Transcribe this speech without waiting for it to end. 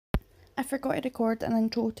I forgot to record an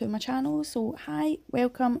intro to my channel, so hi,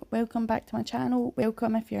 welcome back to my channel.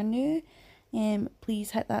 Welcome if you're new.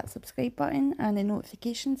 Please hit that subscribe button and the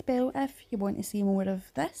notifications bell if you want to see more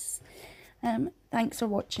of this. Thanks for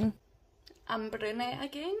watching. I'm brunette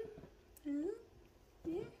again.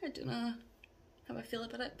 Yeah, I don't know how I feel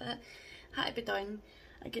about it, but had to be done.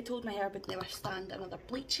 I get told my hair would never stand another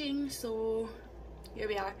bleaching, so here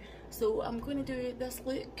we are. So I'm going to do this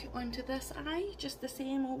look onto this eye, just the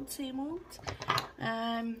same old,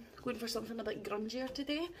 going for something a bit grungier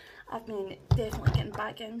today. I've been definitely getting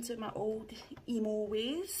back into my old emo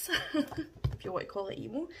ways, if you want to call it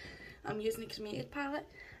emo. I'm using a cremated palette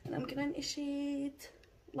and I'm going into shade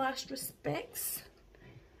Last Respects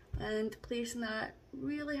and placing that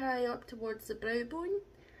really high up towards the brow bone.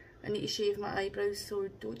 I need to shave my eyebrows, so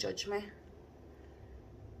don't judge me.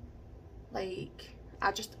 Like,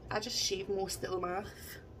 I just shave most of them off.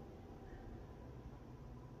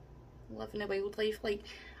 Living a wild life. Like,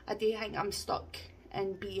 I do think I'm stuck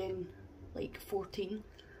in being like 14.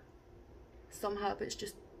 Some habits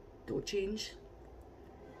just don't change.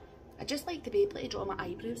 I just like to be able to draw my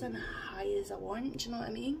eyebrows in high as I want, do you know what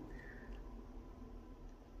I mean?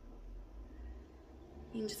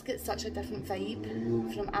 You can just get such a different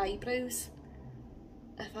vibe from eyebrows.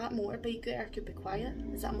 If that motorbike there could be quiet.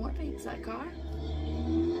 Is that a motorbike? Is that a car?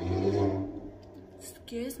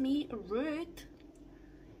 Excuse me, rude.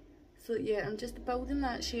 So yeah, I'm just building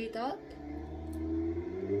that shade up.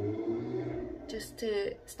 Just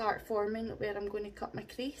to start forming where I'm going to cut my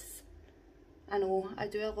crease. I know, I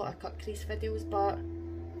do a lot of cut crease videos, but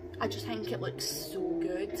I just think it looks so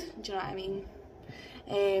good. Do you know what I mean?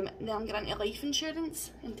 Then I'm going into life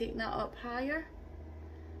insurance and taking that up higher.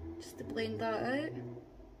 Just to blend that out.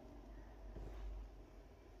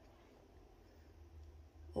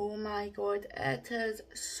 Oh my god, it is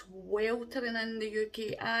sweltering in the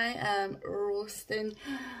UK. I am roasting.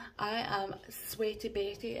 I am sweaty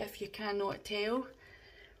Betty if you cannot tell.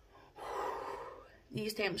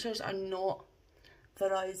 These temperatures are not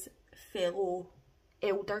for us fellow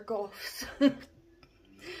elder goths.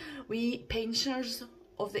 We pensioners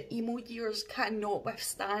of the emo years cannot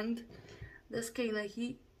withstand this kind of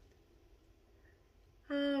heat.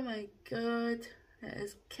 Oh my god, it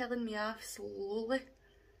is killing me off slowly.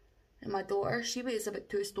 And my daughter, she weighs about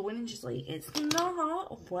 2 stone and she's like, it's not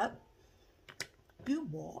hot. What? You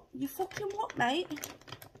what? You fucking what, mate?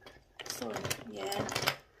 So, yeah.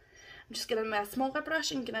 I'm just getting my smaller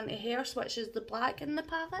brush and getting into hair, which is the black in the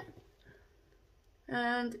palette.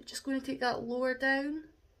 And just going to take that lower down.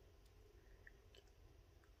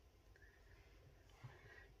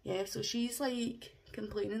 Yeah, so she's like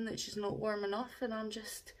complaining that she's not warm enough and I'm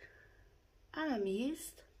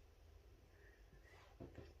amazed.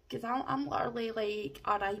 Because I'm literally like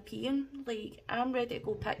RIPing, like I'm ready to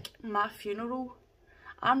go pick my funeral.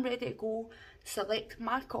 I'm ready to go select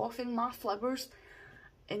my coffin, my flowers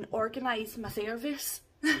and organise my service.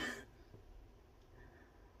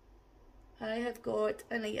 I have got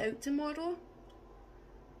a night out tomorrow.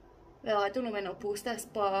 Well, I don't know when I'll post this,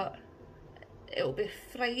 but it'll be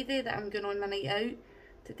Friday that I'm going on my night out.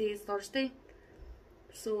 Today's Thursday.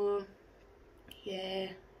 So, yeah.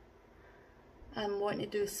 I'm wanting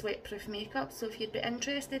to do sweat-proof makeup, so if you'd be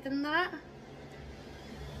interested in that,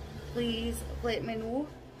 please let me know.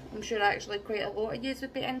 I'm sure actually quite a lot of you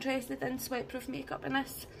would be interested in sweat-proof makeup in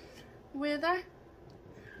this weather.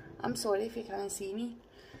 I'm sorry if you can't see me.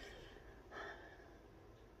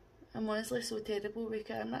 I'm honestly so terrible with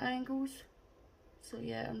camera angles. So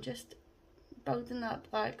yeah, I'm just building that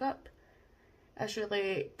black up. This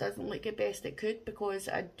really doesn't look the best it could because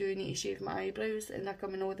I do need to shave my eyebrows and they're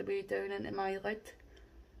coming all the way down into my lid.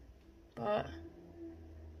 But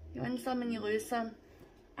you win some and you lose some.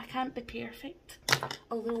 I can't be perfect,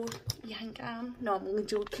 although you think I am. No, I'm only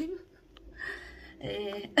joking.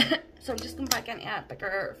 So I'm just going back into that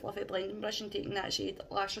bigger fluffy blending brush and taking that shade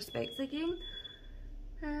Last Respects again.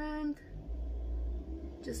 And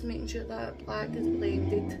just making sure that black is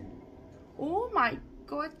blended. Oh my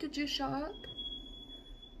god, could you shut up?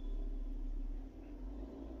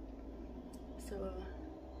 So,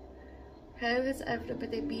 how has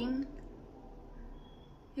everybody been?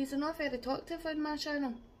 He's not very talkative on my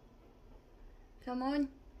channel. Come on,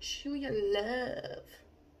 show your love.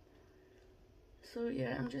 So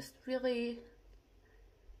yeah, I'm just really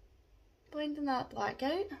blending that black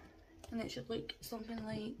out. And it should look something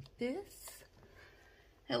like this.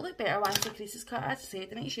 It'll look better once the crease is cut. As I said,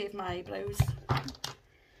 I need to shave my eyebrows.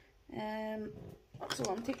 So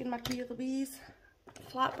I'm taking my Kia Louise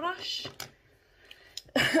flat brush.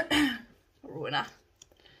 Rona.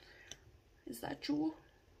 Is that true?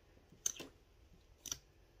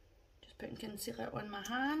 concealer on my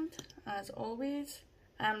hand, as always.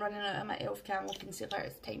 I'm running out of my e.l.f. Camo concealer.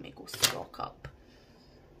 It's time to go stock up.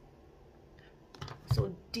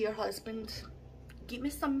 So, dear husband, give me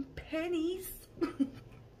some pennies.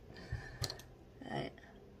 Right.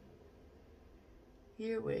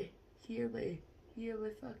 Here we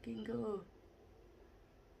fucking go.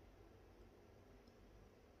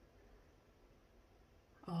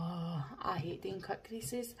 Oh, I hate doing cut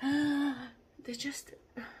creases.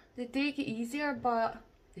 They do get easier, but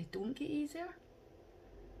they don't get easier.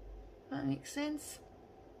 That makes sense.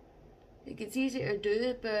 It gets easier to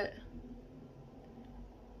do, but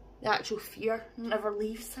the actual fear never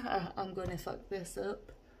leaves. I'm gonna fuck this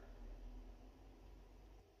up.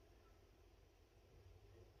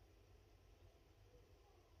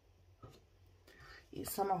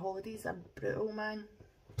 These summer holidays are brutal, man.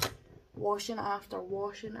 Washing after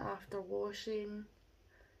washing after washing.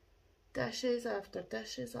 Dishes after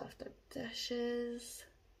dishes after dishes.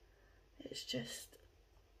 It's just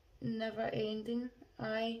never ending.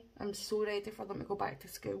 I am so ready for them to go back to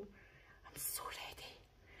school. I'm so ready.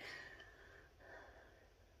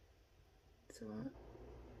 So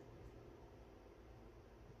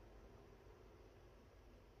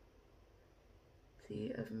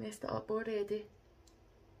see, I've messed it up already.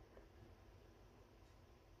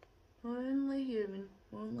 Only human,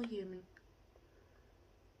 only human.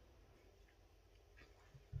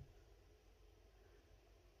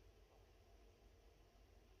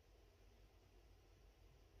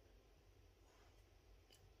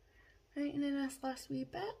 Right, and then this last wee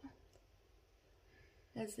bit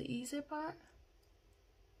is the easy part.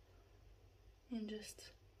 And just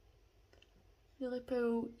really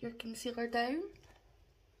pull your concealer down.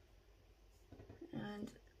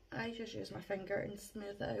 And I just use my finger and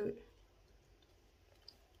smooth it out.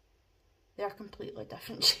 They are completely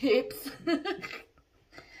different shapes. Do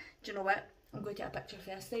you know what? I'm going to get a picture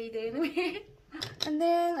for this side anyway. And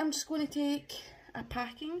then I'm just going to take a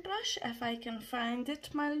packing brush, if I can find it,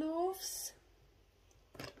 my loaves.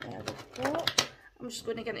 There we go. I'm just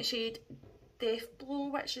going to get a shade Death Blow,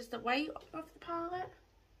 which is the white of the palette.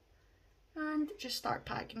 And just start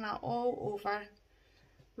packing that all over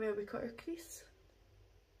where we cut our crease.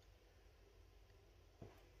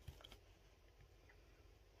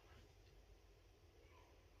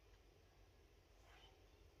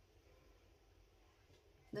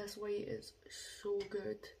 This white is so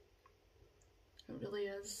good. It really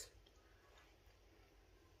is.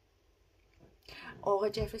 All the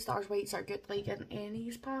Jeffree Star's whites are good like in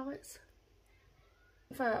any's palettes.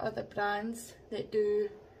 For other brands that do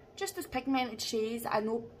just as pigmented shades, I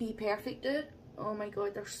know Be Perfect do. Oh my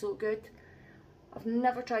god, they're so good. I've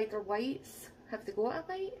never tried their whites. Have they got a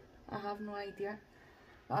white? I have no idea.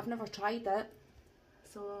 But I've never tried it.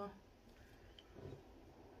 So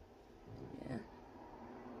yeah.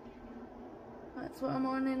 That's what I'm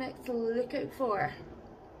on the next lookout for.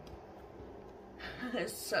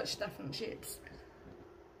 It's such different shapes.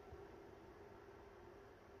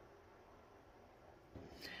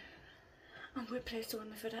 I'm going to press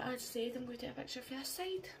on for it. As I said, I'm going to take a picture for this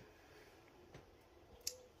side.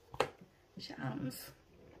 Shit happens.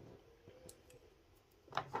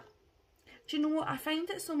 Do you know what? I find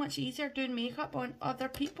it so much easier doing makeup on other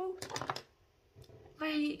people.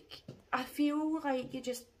 Like, I feel like you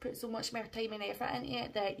just put so much more time and effort into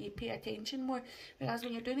it that you pay attention more. Whereas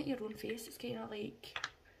when you're doing it your own face, it's kind of like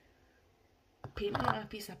painting on a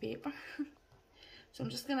piece of paper. So I'm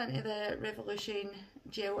just going into the Revolution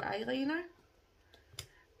gel eyeliner.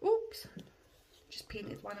 Oops, just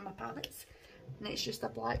painted one of my palettes, and it's just a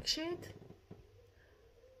black shade.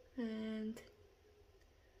 And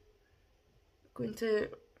I'm going to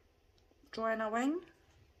draw in a wing.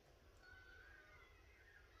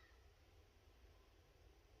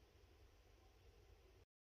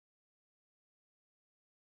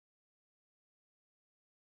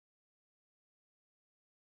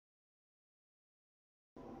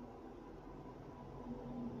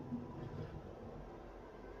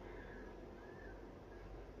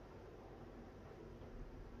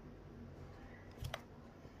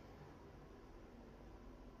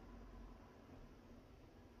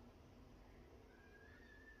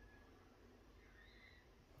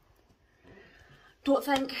 Don't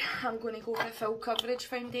think I'm going to go for a full coverage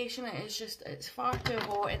foundation. It is just, it's far too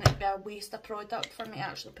hot and it'd be a waste of product for me to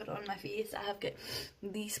actually put it on my face. I have got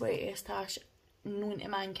the sweatiest tash known to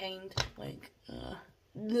mankind. Like,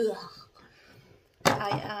 ugh.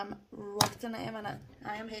 I am rotting at a minute.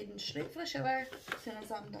 I am heading straight for the shower as soon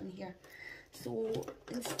as I'm done here. So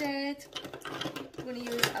instead, I'm going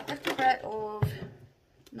to use a little bit of,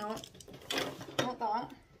 no, not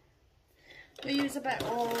that. We use a bit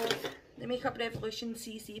of the Makeup Revolution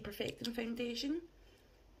CC Perfecting Foundation.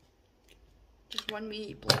 Just one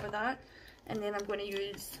wee blob of that. And then I'm going to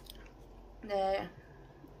use the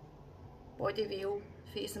Body Veil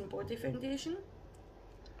Face and Body Foundation.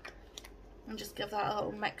 And just give that a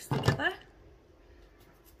little mix together.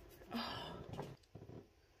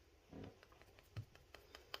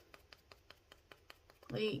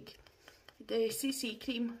 Like, the CC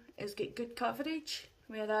cream has got good coverage,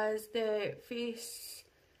 whereas the face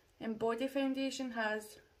and body foundation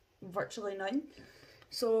has virtually none.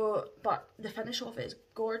 So, but the finish of it is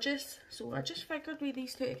gorgeous. So I just figured with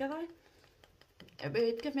these two together, it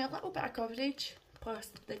would give me a little bit of coverage,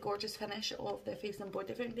 plus the gorgeous finish of the face and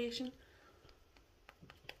body foundation.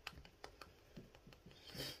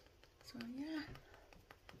 So yeah,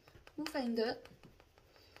 we'll find it.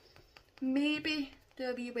 Maybe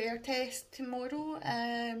do a wee wear test tomorrow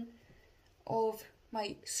of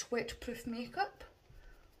my sweat-proof makeup.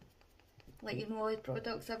 Like, you know, all the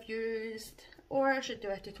products I've used, or I should do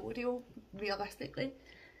a tutorial realistically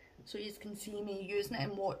so you can see me using it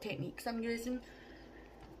and what techniques I'm using.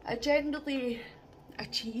 I generally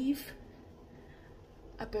achieve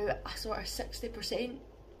about a sort of 60%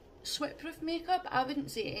 sweat-proof makeup. I wouldn't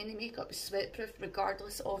say any makeup is sweat-proof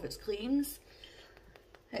regardless of its claims.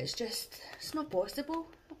 It's just, it's not possible.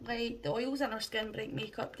 Like, the oils in our skin break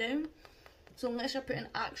makeup down. So unless you're putting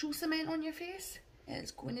actual cement on your face,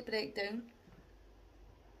 it's going to break down.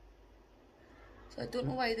 So I don't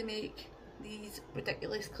know why they make these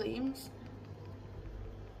ridiculous claims.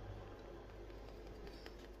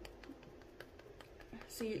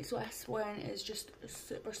 See, so this one is just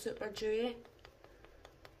super dewy.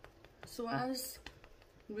 So it is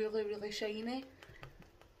really shiny.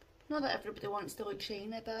 Not that everybody wants to look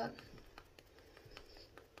shiny, but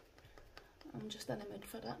I'm just in the mood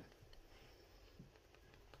for it.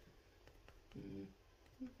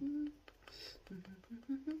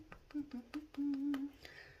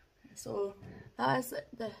 So that is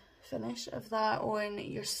the finish of that on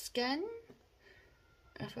your skin.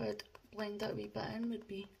 If I'd blend that a wee bit in, would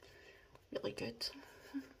be really good.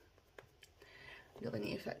 Really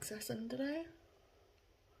need to fix this under eye.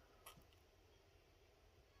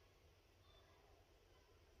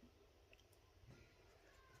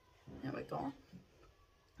 There we go.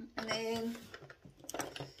 And then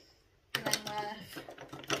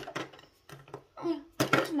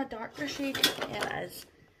here's my darker shade. Here it is.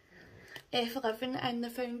 F11 and the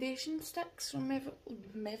foundation sticks from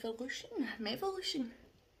Revolution.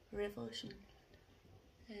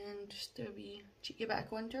 And just do a wee cheeky bit of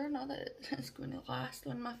contour. Not that it's going to last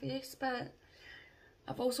on my face, but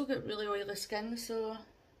I've also got really oily skin, so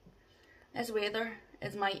this weather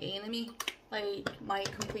is my enemy. Like, my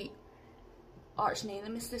complete arch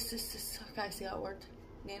nemesis. I can't say that word.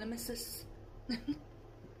 Nemesis.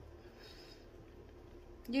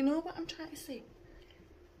 You know what I'm trying to say?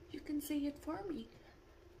 You can say it for me.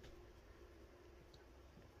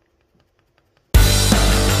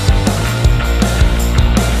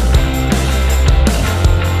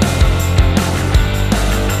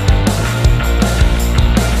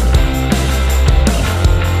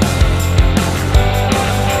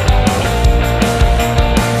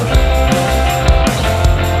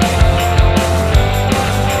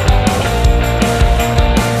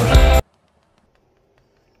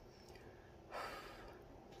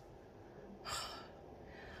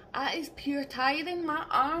 That is pure tiring. My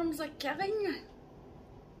arms are killing.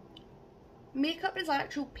 Makeup is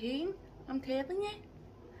actual pain, I'm telling you.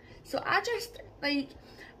 So I just, like,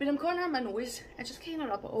 when I'm going on my nose, I just kind of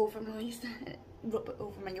rub it over my nose, rub it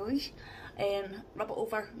over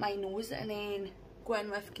my nose, and then go in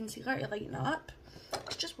with concealer to lighten it up.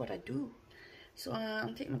 It's just what I do. So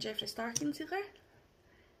I'm taking my Jeffree Star concealer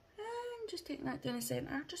and just taking that down the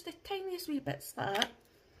centre, just the tiniest wee bits like that.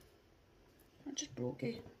 I just broke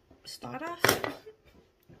a star off.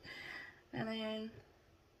 And then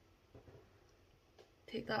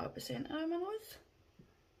take that up the centre of my nose.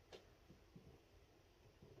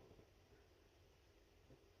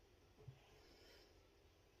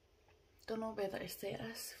 Don't know whether to set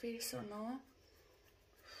this face or not.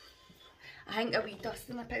 I think a wee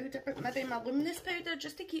dusting of powder, maybe my luminous powder,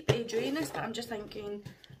 just to keep the dryness, but I'm just thinking,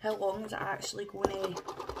 how long is it actually going to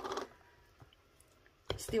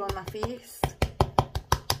stay on my face?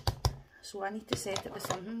 So I need to set it with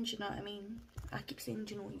something, do you know what I mean? I keep saying,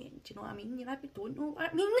 do you know what I mean? You maybe don't know what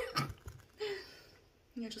I mean.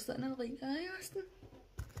 You're just sitting there like, aye, Austin.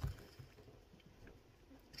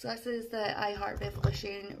 So this is the I Heart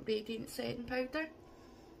Revolution Radiant Setting Powder.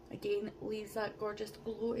 Again, leaves that gorgeous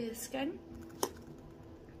glow to the skin.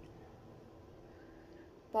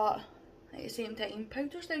 But at the same time.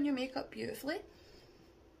 Powders down your makeup beautifully,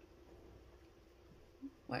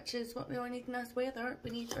 which is what we all need in this weather.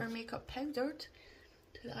 We need our makeup powdered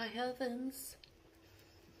to the high heavens.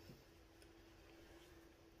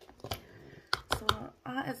 So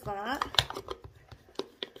that is that.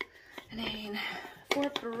 And then for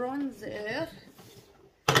bronzer,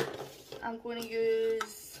 I'm going to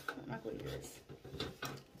use, what am I going to use?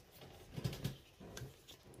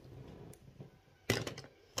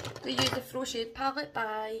 I'm going to use the Fro Shade palette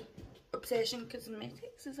by Obsession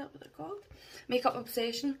Cosmetics, is that what they're called? Makeup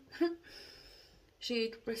Obsession.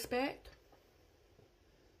 Shade Respect.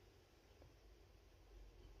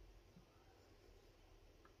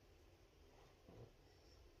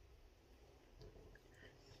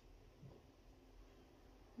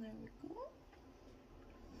 There we go.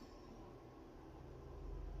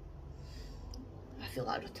 I feel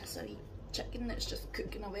like a rotisserie chicken that's just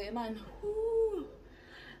cooking away, man. Ooh,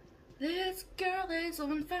 this girl is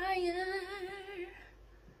on fire.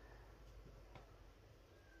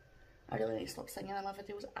 I really need to stop singing in my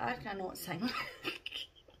videos. I cannot sing.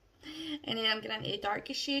 And then I'm getting into a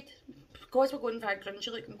darkest shade. Because we're going for a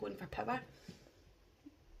grungy look, I'm going for power.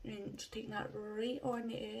 And just taking that right on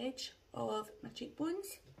the edge of my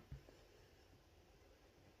cheekbones.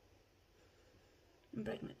 And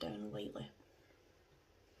bringing it down lightly.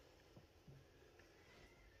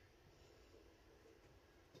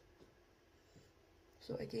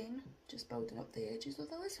 So again, just building up the edges of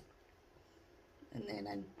those. And then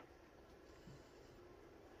in.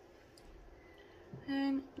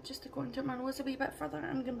 And just to contour my nose a wee bit further,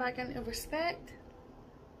 I'm going back into Respect.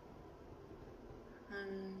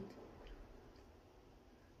 And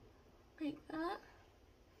like that.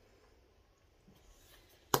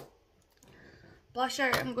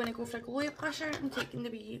 Blusher, I'm going to go for a glowy blusher. I'm taking the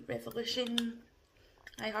wee Revolution,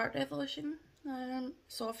 I Heart Revolution,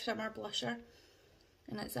 soft shimmer blusher,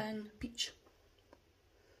 and it's in Peach.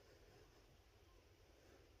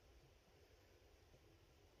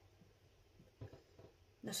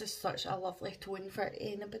 This is such a lovely tone for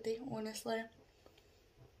anybody, honestly.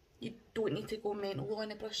 You don't need to go mental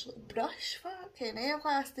on a brush, fucking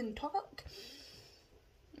everlasting talk.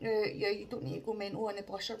 Yeah, you don't need to go mental on a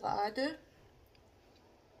blusher that I do.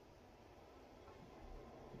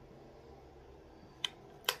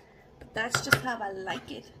 But that's just how I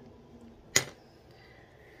like it.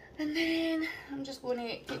 And then I'm just going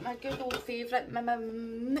to take my good old favourite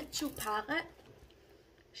Mitchell palette,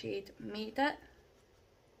 shade Made It.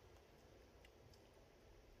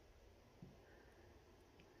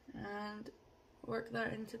 And work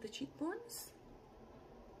that into the cheekbones,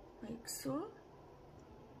 like so.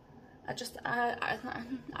 I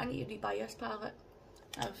need to rebuy this palette.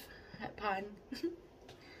 I've hit pan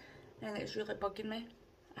and it's really bugging me.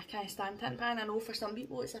 I can't stand hitting pan. I know for some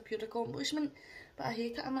people it's a pure accomplishment, but I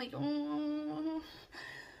hate it. I'm like, oh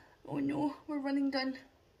no, we're running down.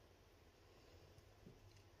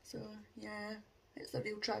 So yeah, it's a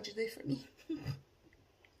real tragedy for me.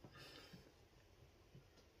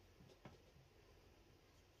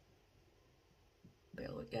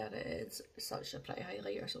 But look at it, it's such a pretty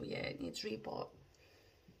highlighter, so yeah, it needs rebought.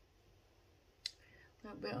 A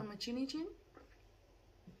little bit on my chinny chin.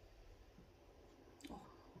 Oh,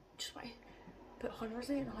 just want to put hunters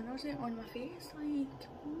in on my face, like.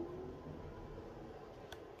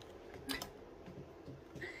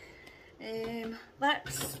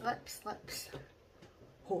 Lips.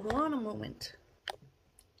 Hold on a moment.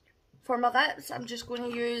 For my lips, I'm just going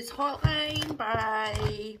to use Hotline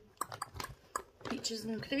by Peaches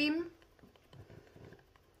and Cream,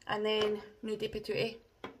 and then Nudie Patootie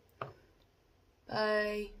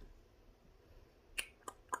by,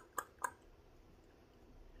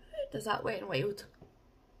 does that Wet n Wild.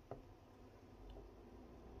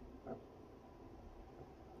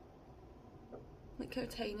 Look how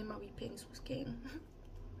tiny my wee pencil's getting.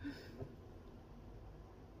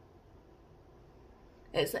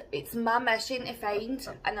 It's my mission to find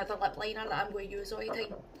another lip liner that I'm going to use all the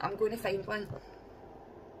time. I'm going to find one.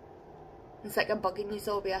 I'm sick of bugging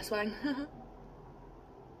you all with this one.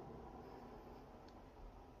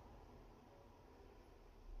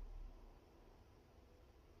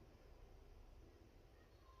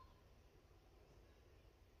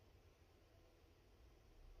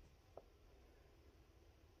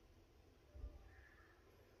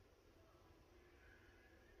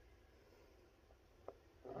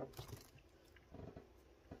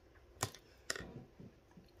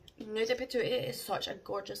 Nudie Patootie is such a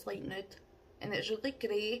gorgeous light nude, and it's really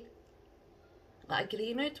grey, like a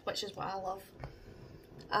grey nude, which is what I love.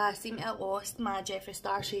 I seem to have lost my Jeffree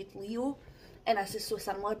Star shade Leo, and this is so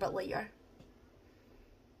similar but lighter.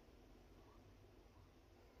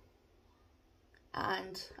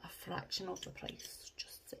 and a fraction of the price,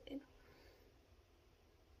 just saying.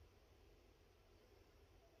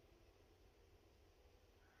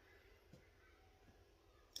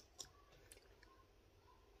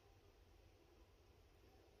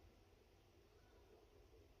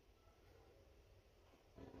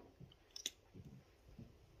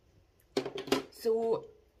 So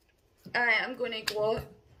I am going to go,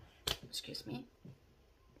 excuse me,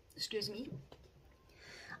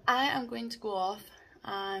 I am going to go off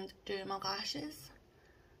and do my lashes,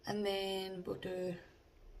 and then we'll do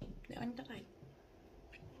the under eye.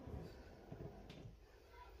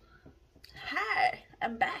 Hi,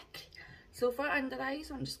 I'm back. So for under eyes,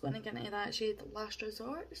 I'm just going to get into that shade Last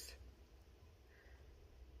Resorts.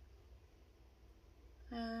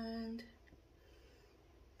 And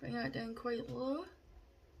bring that down quite low.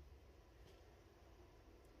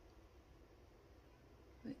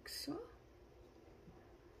 Like so.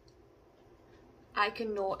 I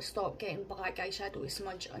cannot stop getting black eyeshadow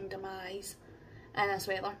smudge under my eyes in this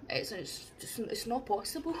weather. It's not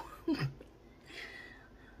possible.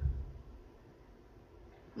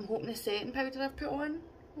 I'm hoping the setting powder I've put on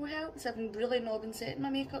will help, because I've really not been setting my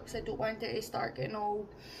makeup because I don't want it to start getting all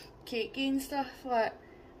cakey and stuff, like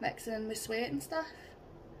mixing in with sweat and stuff.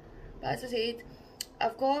 But as I said,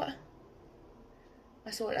 I've got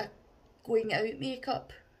a sort of going out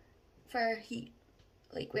makeup for heat,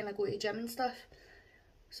 like when I go to the gym and stuff.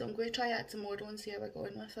 So I'm going to try that tomorrow and see how we're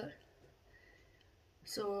going with it.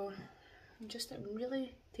 So I'm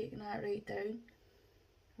really taking that right down.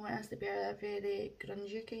 I want us to be a very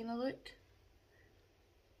grungy kind of look.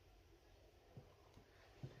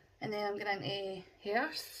 And then I'm going into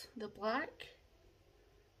Hearth, the black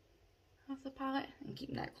of the palette, and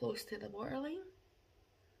keeping that close to the waterline.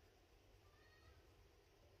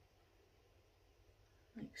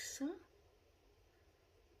 Like so.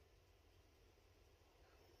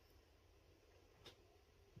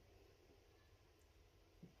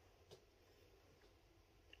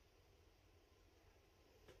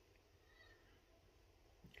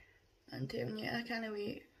 I'm telling you, I can't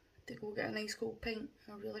wait to go get a nice cold pint.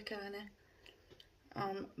 I really can't.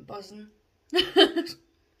 I'm buzzing.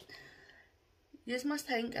 You must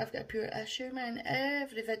think I've got a pure issue, man.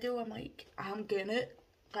 Every video I'm like, I'm doing it.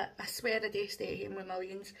 Like, I swear I do stay at home with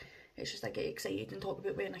millions. It's just I get excited and talk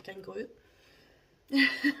about when I can go out.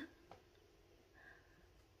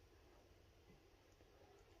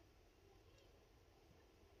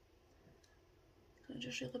 So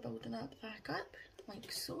just really building that back up,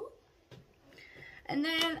 like so. And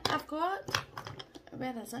then I've got,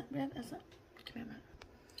 where is it? Come here, man.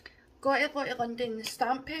 Got it, London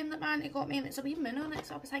stamp pen that my auntie got me, and it's a wee moon on it,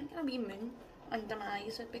 so I was thinking a wee moon under my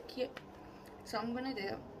eyes would be cute. So I'm going to do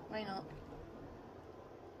it, why not?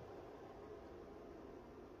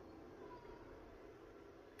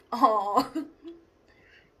 Oh,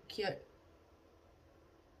 cute.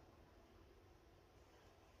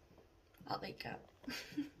 I like that.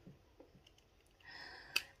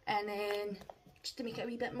 And then, just to make it a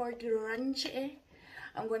wee bit more grungy,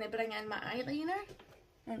 I'm going to bring in my eyeliner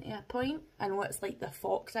into a point. I know it's like the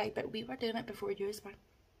fox eye, but we were doing it before you were.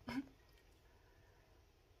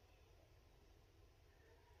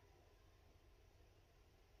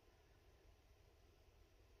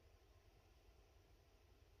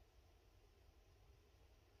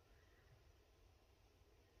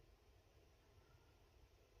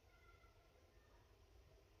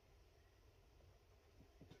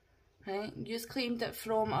 Right, you just claimed it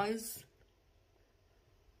from us.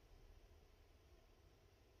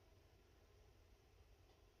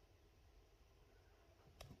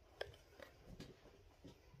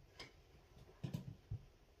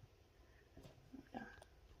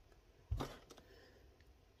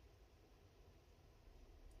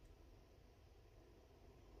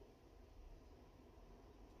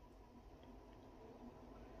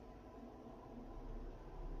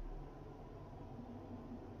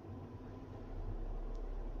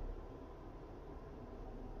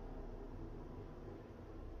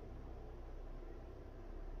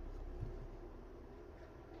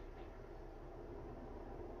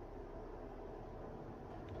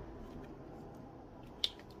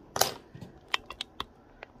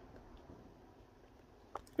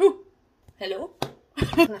 Hello.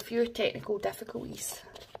 A few technical difficulties.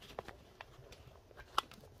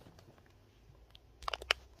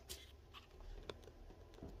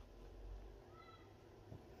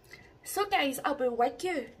 So guys, I'll be with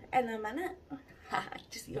you in a minute.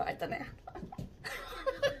 Just see what I've done it.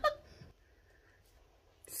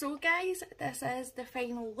 So guys, this is the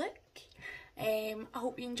final look. I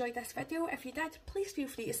hope you enjoyed this video. If you did, please feel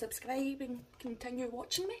free to subscribe and continue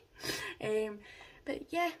watching me.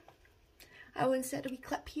 But yeah, I will insert a wee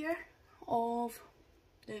clip here of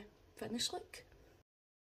the finished look.